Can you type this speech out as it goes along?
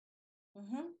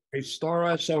Restore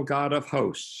us, O God of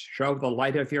hosts. Show the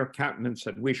light of your countenance,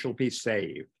 and we shall be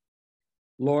saved.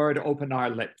 Lord, open our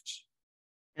lips.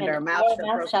 And our mouths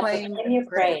shall proclaim your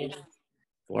praise.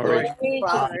 Glory to the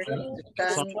Father, to the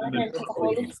Son, and to the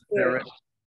Holy Spirit,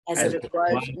 as it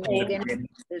was in the beginning,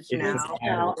 is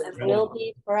now, and will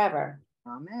be forever.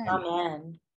 Amen.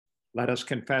 Amen. Let us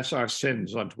confess our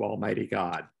sins unto Almighty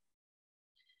God.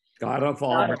 God of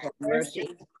all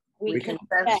mercy, we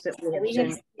confess that we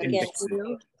have sinned against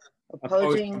you,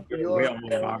 opposing your will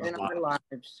in our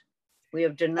lives. We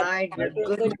have denied your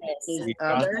goodness in each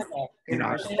other, in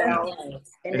ourselves,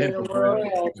 and in the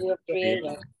world you have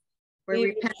created. We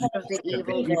repent of the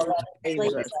evil that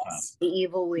plagues us, the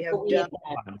evil we have done,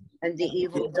 and the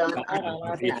evil done on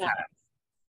our behalf.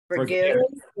 Forgive,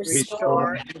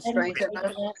 restore, and strengthen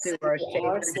us through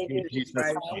our Savior Jesus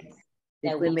Christ,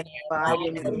 that we may abide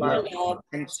in your love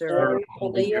and serve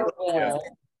your will.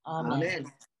 Amen.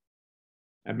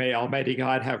 And may Almighty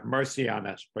God have mercy on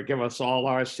us, forgive us all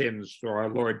our sins through our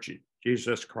Lord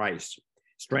Jesus Christ.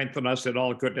 Strengthen us in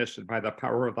all goodness, and by the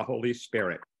power of the Holy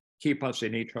Spirit, keep us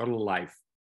in eternal life.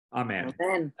 Amen. Amen.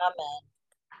 Amen.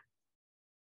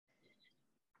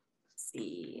 Let's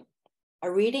see.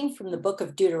 A reading from the book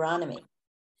of Deuteronomy.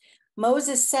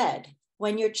 Moses said,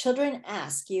 when your children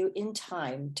ask you in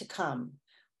time to come,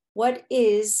 what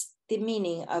is the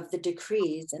meaning of the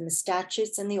decrees and the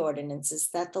statutes and the ordinances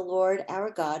that the Lord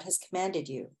our God has commanded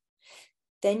you?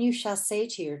 Then you shall say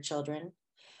to your children,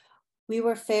 we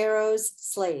were Pharaoh's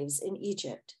slaves in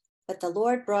Egypt, but the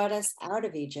Lord brought us out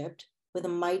of Egypt with a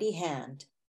mighty hand.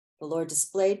 The Lord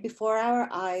displayed before our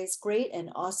eyes great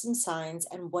and awesome signs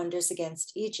and wonders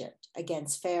against Egypt,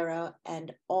 against Pharaoh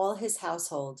and all his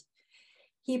household.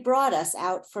 He brought us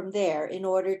out from there in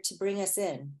order to bring us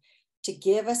in, to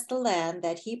give us the land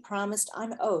that he promised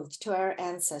on oath to our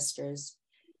ancestors.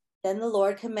 Then the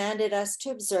Lord commanded us to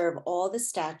observe all the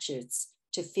statutes,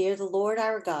 to fear the Lord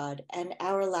our God and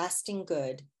our lasting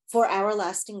good, for our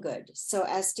lasting good, so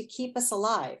as to keep us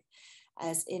alive,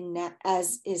 as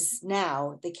is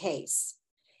now the case.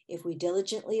 If we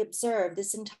diligently observe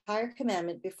this entire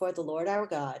commandment before the Lord our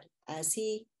God, as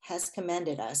he has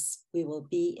commanded us, we will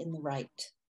be in the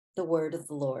right. The word of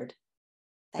the Lord.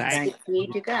 Thanks be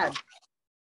to God.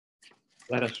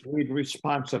 Let us read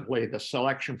responsively the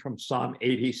selection from Psalm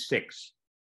 86,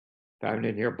 found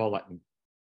in your bulletin.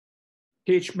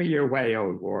 Teach me your way,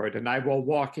 O Lord, and I will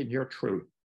walk in your truth.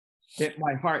 Knit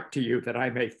my heart to you that I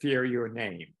may fear your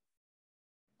name.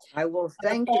 I will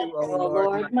thank you, O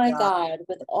Lord my God,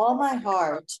 with all my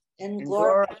heart, and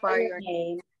glorify your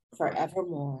name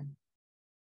forevermore.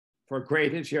 For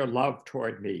great is your love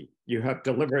toward me. You have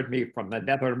delivered me from the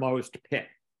nethermost pit.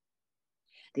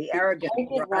 The arrogant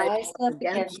rise up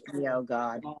against me, O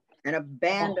God, and a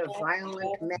band of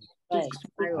violent men seeks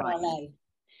my life.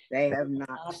 They have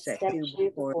not set you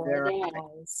before their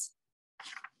eyes.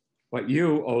 But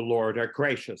you, O Lord, are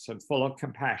gracious and full of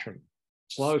compassion,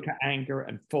 slow to anger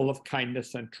and full of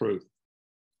kindness and truth.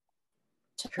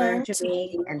 Turn to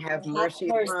me and have mercy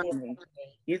upon me.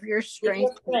 Give your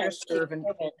strength to your servant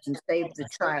and save the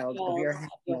child of your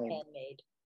handmaid.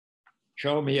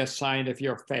 Show me a sign of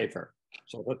your favor,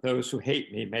 so that those who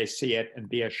hate me may see it and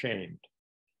be ashamed.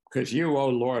 Because you, O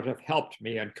Lord, have helped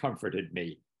me and comforted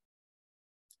me.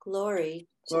 Glory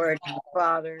to the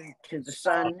Father, to the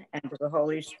Son, and to the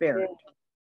Holy Spirit,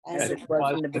 as it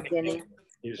was in the beginning,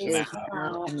 is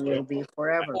now, and will be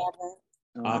forever.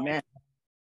 Amen.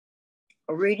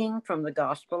 A reading from the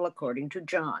Gospel according to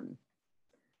John.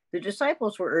 The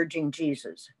disciples were urging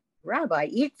Jesus, Rabbi,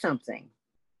 eat something.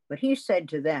 But he said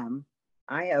to them,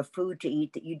 I have food to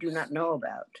eat that you do not know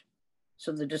about.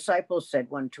 So the disciples said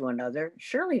one to another,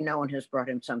 surely no one has brought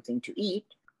him something to eat.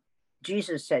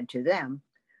 Jesus said to them,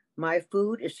 my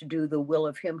food is to do the will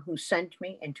of him who sent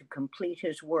me and to complete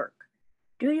his work.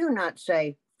 Do you not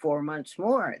say, 4 months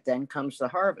more, then comes the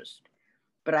harvest?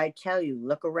 But I tell you,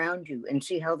 look around you and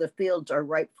see how the fields are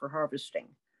ripe for harvesting.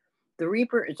 The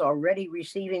reaper is already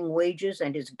receiving wages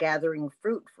and is gathering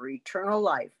fruit for eternal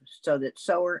life, so that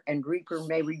sower and reaper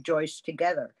may rejoice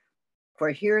together. For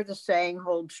here the saying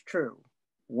holds true,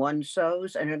 one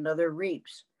sows and another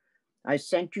reaps. I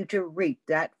sent you to reap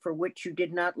that for which you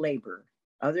did not labor.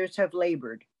 Others have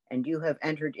labored, and you have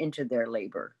entered into their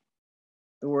labor.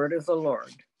 The word of the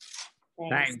Lord.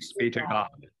 Thanks be to God.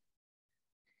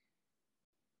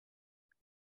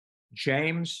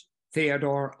 James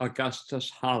Theodore Augustus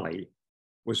Holly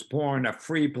was born a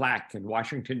free Black in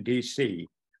Washington, D.C.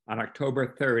 on October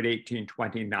 3rd,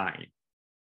 1829.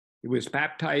 He was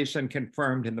baptized and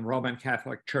confirmed in the Roman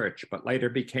Catholic Church, but later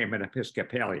became an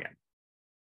Episcopalian.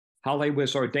 Holly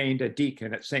was ordained a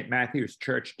deacon at St. Matthew's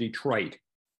Church, Detroit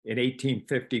in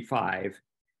 1855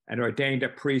 and ordained a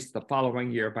priest the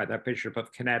following year by the Bishop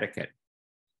of Connecticut.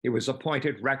 He was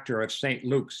appointed rector of St.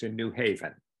 Luke's in New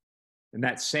Haven. In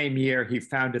that same year, he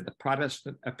founded the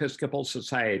Protestant Episcopal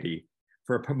Society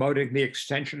for promoting the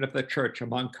extension of the church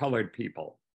among colored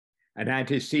people, an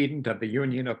antecedent of the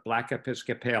Union of Black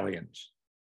Episcopalians.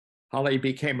 Holly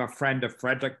became a friend of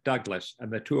Frederick Douglass,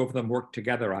 and the two of them worked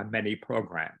together on many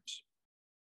programs.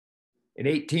 In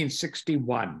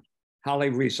 1861, Holly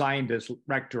resigned as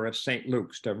rector of St.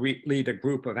 Luke's to lead a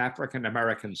group of African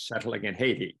Americans settling in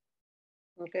Haiti.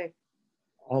 Okay.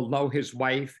 Although his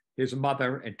wife, his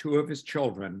mother, and two of his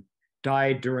children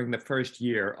died during the first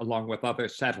year, along with other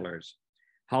settlers,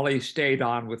 Holly stayed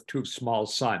on with two small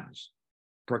sons,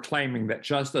 proclaiming that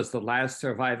just as the last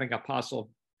surviving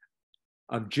apostle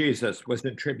of Jesus was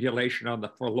in tribulation on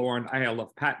the forlorn Isle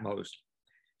of Patmos,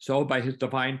 so by his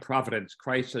divine providence,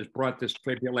 Christ has brought this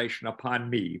tribulation upon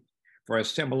me for a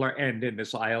similar end in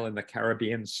this isle in the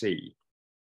Caribbean Sea.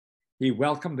 He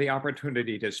welcomed the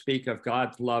opportunity to speak of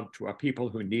God's love to a people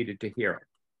who needed to hear it.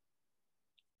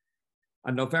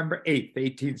 On November 8,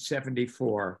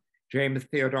 1874, James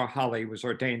Theodore Holly was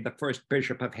ordained the first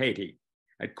bishop of Haiti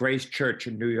at Grace Church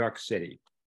in New York City.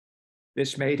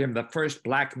 This made him the first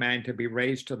Black man to be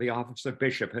raised to the office of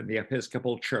bishop in the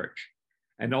Episcopal Church,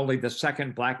 and only the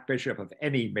second Black bishop of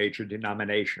any major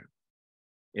denomination.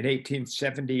 In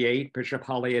 1878, Bishop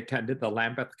Holly attended the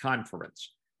Lambeth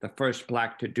Conference, the first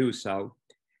Black to do so,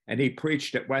 and he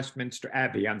preached at Westminster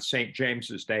Abbey on St.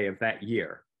 James's Day of that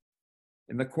year.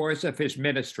 In the course of his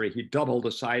ministry, he doubled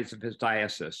the size of his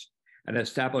diocese and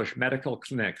established medical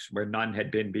clinics where none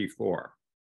had been before.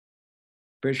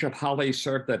 Bishop Holly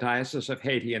served the Diocese of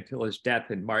Haiti until his death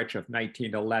in March of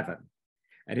 1911,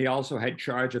 and he also had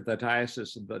charge of the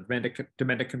Diocese of the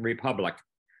Dominican Republic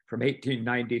from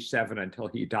 1897 until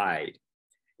he died.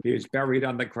 He is buried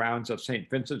on the grounds of St.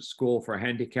 Vincent's School for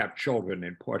Handicapped Children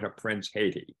in Port-au-Prince,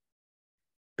 Haiti.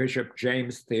 Bishop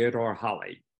James Theodore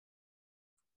Holly.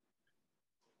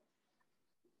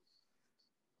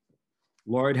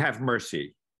 Lord, have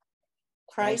mercy.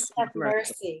 Christ, have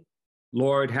mercy.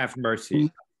 Lord, have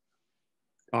mercy.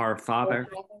 Our Father,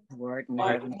 Lord in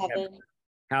Lord in heaven,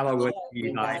 hallowed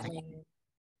be thy name.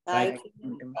 Thy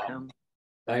kingdom come.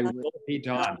 Thy will be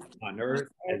done on earth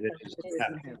as it is in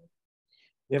heaven.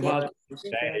 Give us this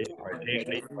day our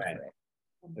daily bread,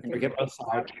 and forgive us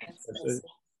our trespasses,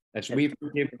 as we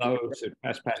forgive those who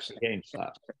trespass against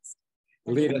us.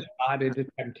 Lead us not into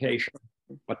temptation,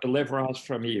 but deliver us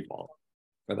from evil.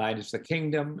 For thine is the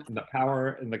kingdom, and the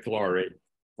power, and the glory,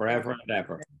 forever and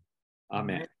ever.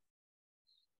 Amen.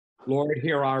 Lord,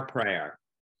 hear our prayer.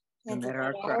 And let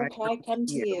our cry come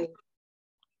to you.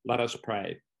 Let us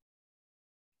pray.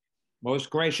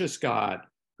 Most gracious God,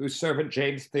 whose servant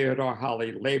James Theodore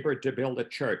Holly labored to build a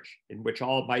church in which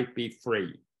all might be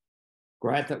free,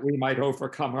 grant that we might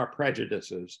overcome our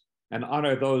prejudices and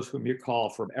honor those whom you call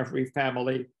from every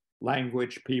family,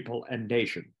 language, people, and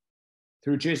nation.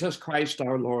 Through Jesus Christ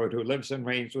our Lord, who lives and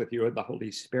reigns with you in the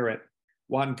Holy Spirit,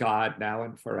 one God, now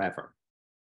and forever.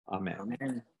 Amen.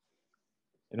 Amen.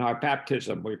 In our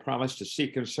baptism, we promise to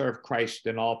seek and serve Christ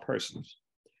in all persons,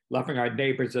 loving our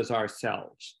neighbors as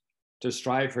ourselves, to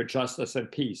strive for justice and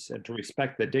peace, and to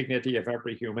respect the dignity of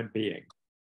every human being.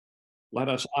 Let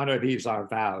us honor these our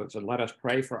vows, and let us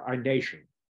pray for our nation,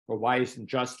 for wise and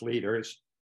just leaders,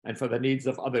 and for the needs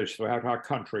of others throughout our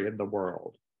country and the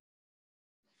world.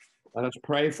 Let us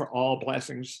pray for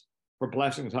blessings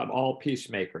on all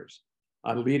peacemakers,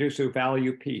 on leaders who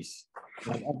value peace,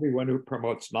 and on everyone who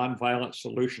promotes nonviolent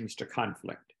solutions to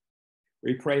conflict.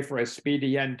 We pray for a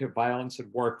speedy end to violence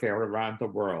and warfare around the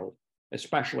world,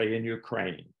 especially in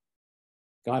Ukraine.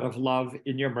 God of love,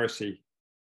 in your mercy,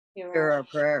 Hear our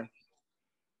prayer.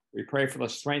 we pray for the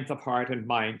strength of heart and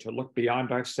mind to look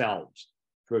beyond ourselves,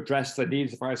 to address the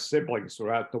needs of our siblings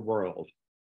throughout the world,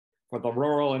 for the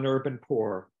rural and urban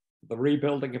poor, the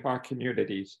rebuilding of our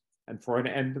communities, and for an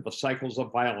end to the cycles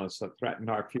of violence that threaten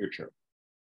our future.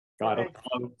 God of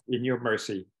love, in your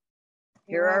mercy,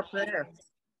 Hear our prayer.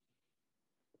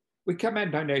 we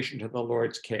commend our nation to the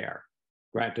Lord's care.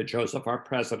 Grant to Joseph, our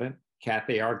president,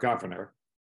 Kathy, our governor,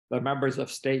 the members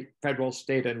of federal,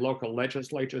 state, and local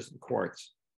legislatures and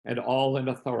courts, and all in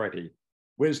authority,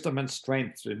 wisdom and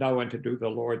strength to know and to do the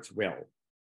Lord's will.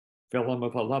 Fill them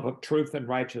with a love of truth and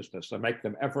righteousness, and make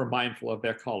them ever mindful of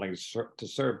their callings to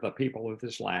serve the people of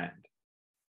this land.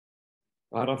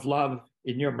 God of love,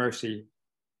 in your mercy,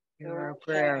 Hear our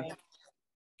prayer.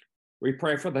 we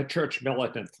pray for the church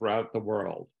militant throughout the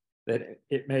world, that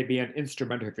it may be an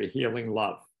instrument of your healing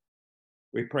love.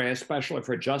 We pray especially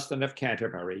for Justin of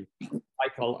Canterbury,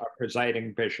 Michael, our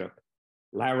presiding bishop,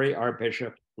 Larry, our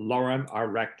bishop, Lauren, our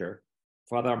rector,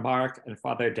 Father Mark and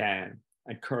Father Dan,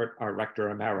 and Kurt, our rector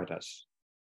emeritus.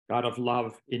 God of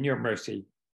love, in your mercy,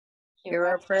 hear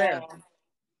our prayer.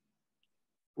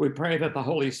 We pray that the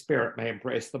Holy Spirit may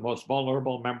embrace the most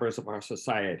vulnerable members of our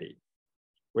society.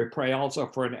 We pray also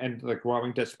for an end to the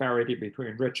growing disparity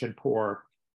between rich and poor,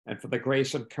 and for the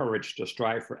grace and courage to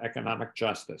strive for economic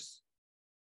justice.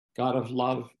 God of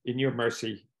love, in your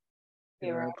mercy,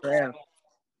 hear our prayer.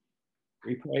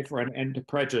 We pray for an end to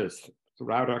prejudice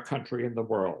throughout our country and the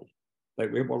world,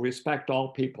 that we will respect all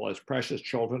people as precious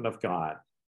children of God,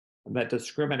 and that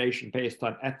discrimination based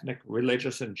on ethnic,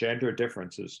 religious, and gender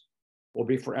differences will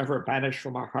be forever banished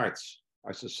from our hearts,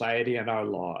 our society, and our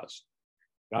laws.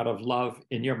 God of love,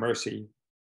 in your mercy,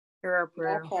 hear our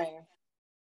prayer.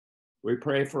 We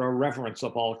pray for a reverence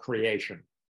of all creation,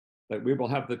 that we will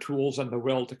have the tools and the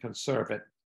will to conserve it,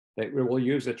 that we will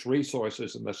use its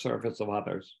resources in the service of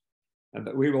others, and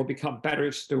that we will become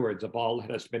better stewards of all that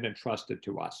has been entrusted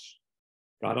to us.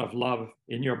 God of love,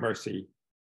 in your mercy,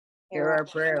 hear our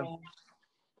prayer.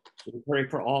 We pray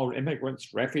for all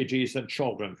immigrants, refugees, and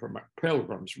children from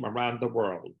pilgrims from around the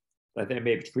world, that they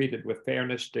may be treated with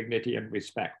fairness, dignity, and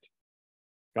respect.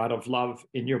 God of love,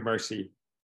 in your mercy,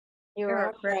 hear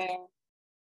our prayer.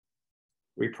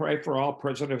 We pray for all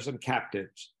prisoners and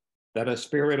captives, that a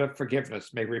spirit of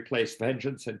forgiveness may replace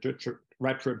vengeance and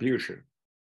retribution,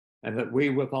 and that we,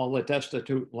 with all the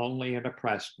destitute, lonely, and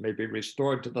oppressed, may be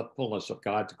restored to the fullness of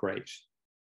God's grace.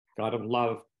 God of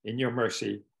love, in your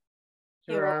mercy,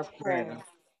 hear our prayer.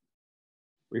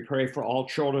 We pray for all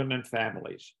children and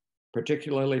families,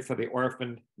 particularly for the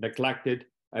orphaned, neglected,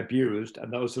 abused,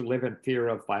 and those who live in fear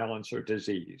of violence or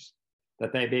disease,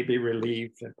 that they may be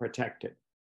relieved and protected.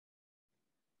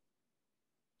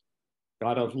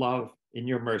 God of love, in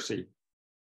your mercy,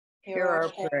 hear our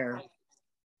prayer.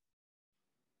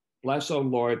 Bless, O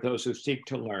Lord, those who seek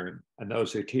to learn and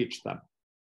those who teach them.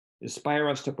 Inspire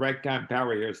us to break down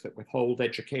barriers that withhold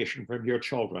education from your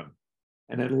children,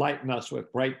 and enlighten us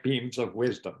with bright beams of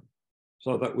wisdom,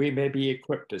 so that we may be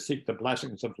equipped to seek the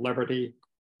blessings of liberty,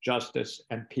 justice,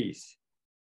 and peace.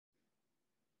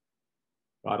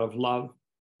 God of love,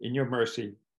 in your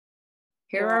mercy,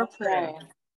 hear our prayer.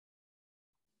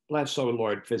 Bless, O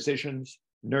Lord, physicians,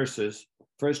 nurses,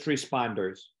 first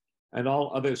responders, and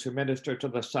all others who minister to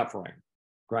the suffering,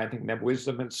 granting them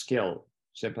wisdom and skill,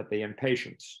 sympathy and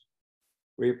patience.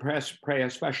 We pray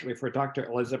especially for Dr.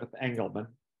 Elizabeth Engelman,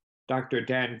 Dr.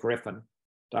 Dan Griffin,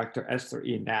 Dr. Esther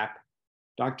E. Knapp,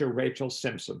 Dr. Rachel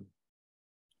Simpson,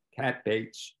 Kat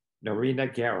Bates,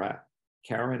 Norina Guerra,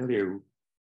 Karen Liu,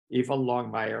 Eva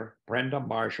Longmire, Brenda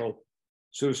Marshall,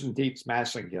 Susan Dietz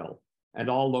Massengill, and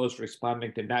all those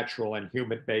responding to natural and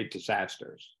human-made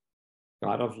disasters.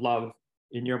 God of love,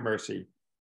 in your mercy,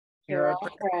 hear our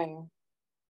prayer.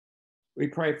 We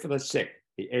pray for the sick,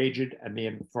 the aged, and the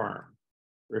infirm,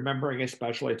 remembering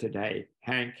especially today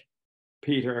Hank,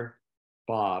 Peter,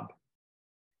 Bob,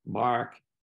 Mark,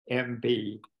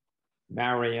 MB,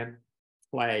 Marion,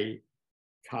 Clay,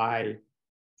 Kai,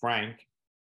 Frank,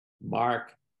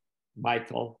 Mark,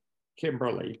 Michael,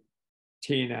 Kimberly,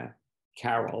 Tina,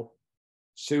 Carol,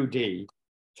 Sue D,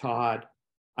 Todd,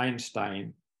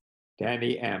 Einstein,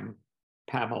 Danny M,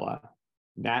 Pamela,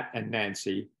 Nat and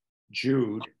Nancy,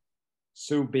 Jude,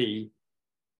 Sue B,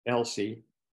 Elsie,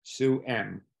 Sue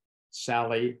M,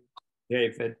 Sally,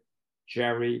 David,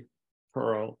 Jerry,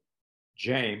 Pearl,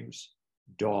 James,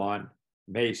 Dawn,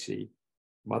 Macy,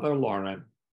 Mother Lauren,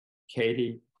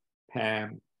 Katie,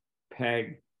 Pam,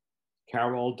 Peg,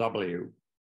 Carol W,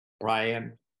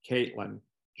 Brian, Caitlin,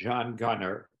 John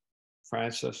Gunner,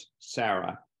 Francis,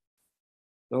 Sarah,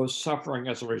 those suffering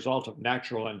as a result of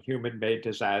natural and human-made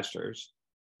disasters,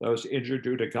 those injured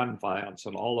due to gun violence,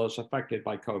 and all those affected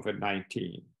by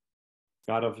COVID-19.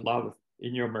 God of love,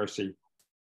 in your mercy,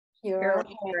 hear our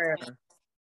prayer.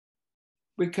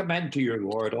 We commend to you,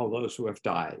 Lord, all those who have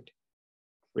died,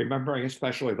 remembering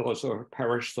especially those who have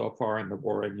perished so far in the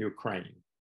war in Ukraine,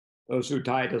 those who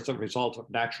died as a result of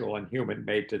natural and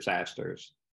human-made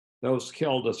disasters, those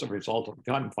killed as a result of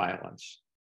gun violence,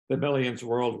 the millions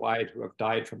worldwide who have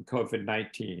died from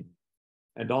COVID-19,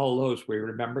 and all those we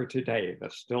remember today, the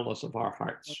stillness of our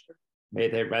hearts. May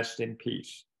they rest in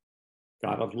peace.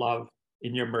 God of love,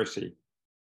 in your mercy,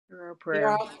 hear our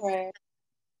prayer.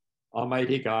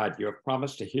 Almighty God, you have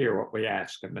promised to hear what we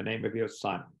ask in the name of your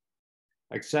Son.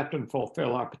 Accept and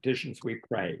fulfill our petitions, we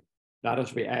pray, not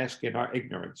as we ask in our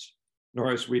ignorance,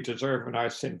 nor as we deserve in our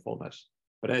sinfulness,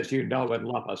 but as you know and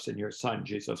love us in your Son,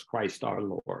 Jesus Christ our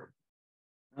Lord.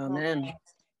 Amen.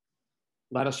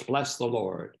 Let us bless the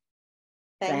Lord.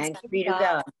 Thanks be to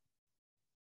God.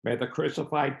 May the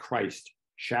crucified Christ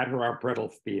shatter our brittle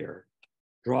fear,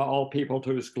 draw all people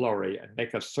to his glory, and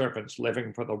make us servants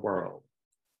living for the world.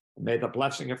 And may the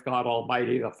blessing of God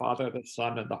Almighty, the Father, the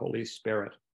Son, and the Holy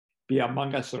Spirit be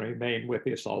among us and remain with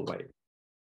us always.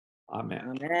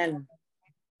 Amen. Amen.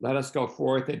 Let us go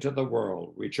forth into the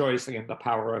world, rejoicing in the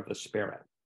power of the Spirit.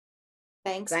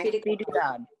 Thanks Thanks be to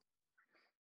God.